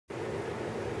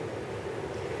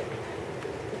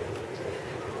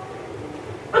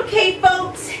Okay,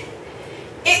 folks,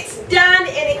 it's done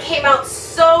and it came out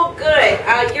so good.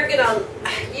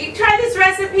 You try this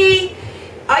recipe.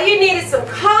 All you need is some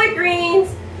collard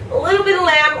greens, a little bit of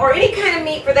lamb, or any kind of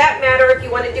meat for that matter. If you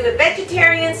want to do it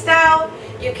vegetarian style,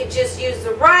 you could just use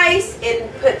the rice and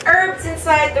put herbs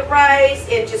inside the rice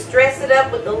and just dress it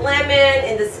up with the lemon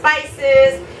and the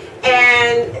spices,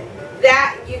 and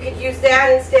that you could use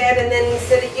that instead. And then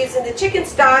instead of using the chicken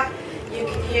stock, you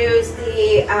could use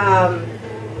the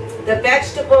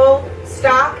vegetable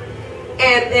stock,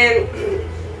 and then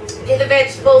do the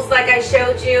vegetables like I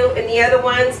showed you and the other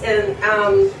ones, and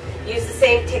use the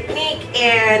same technique.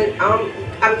 And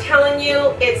I'm telling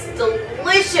you, it's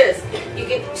delicious. You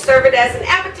can serve it as an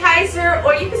appetizer,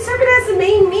 or you can serve it as a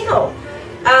main meal.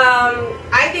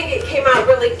 I think it came out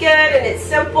really good, and it's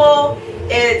simple.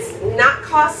 It's not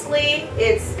costly.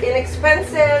 It's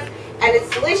inexpensive, and it's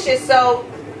delicious. So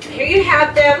here you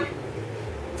have them.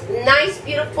 Nice,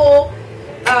 beautiful,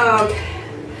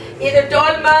 either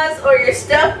dolmas or your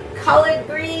stuffed collard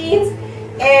greens.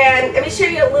 And let me show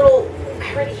you a little.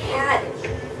 I already had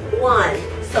one,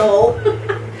 so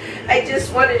I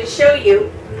just wanted to show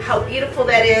you how beautiful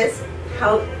that is.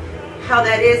 How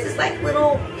that is. It's like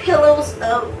little pillows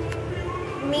of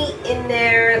meat in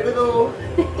there. Little,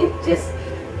 you just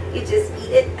eat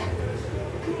it.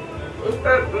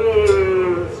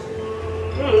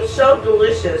 So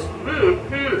delicious.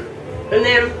 And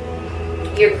then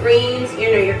your greens,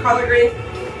 your collard greens,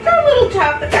 they're a little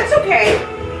tough, but that's okay.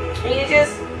 And you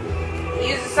just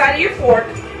use the side of your fork.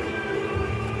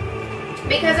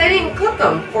 Because I didn't cook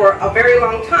them for a very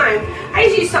long time. I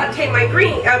usually saute my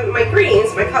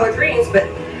collard greens, but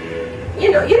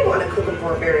you don't want to cook them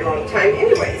for a very long time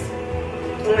anyways.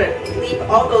 I'm going to leave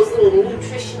all those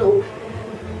little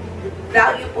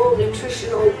valuable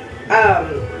nutritional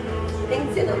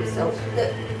things in them. So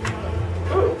good.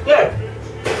 Good.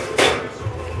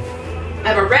 I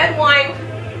have a red wine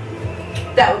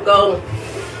that would go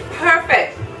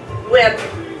perfect with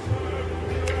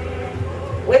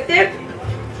it.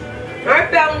 I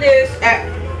found this at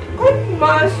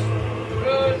almost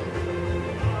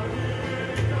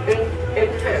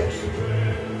intense.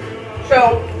 So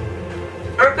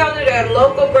I found it at a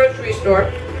local grocery store.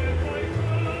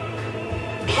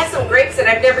 It has some grapes that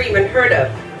I've never even heard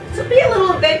of. So be a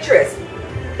little adventurous.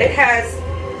 It has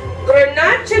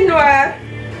Grenache Noir,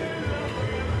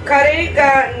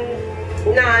 Carignan,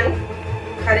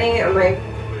 my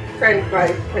friend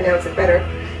probably pronounce it better,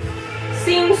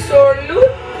 Sim Sorlu,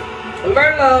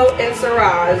 Merlot, and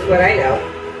Syrah is what I know.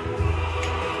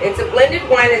 It's a blended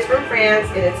wine. It's from France,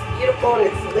 and it's beautiful, and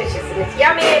it's delicious, and it's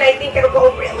yummy, and I think it'll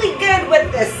go really good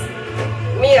with this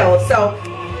meal. So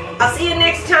I'll see you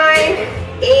next time,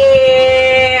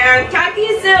 and talk to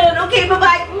you soon. Okay,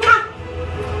 bye-bye.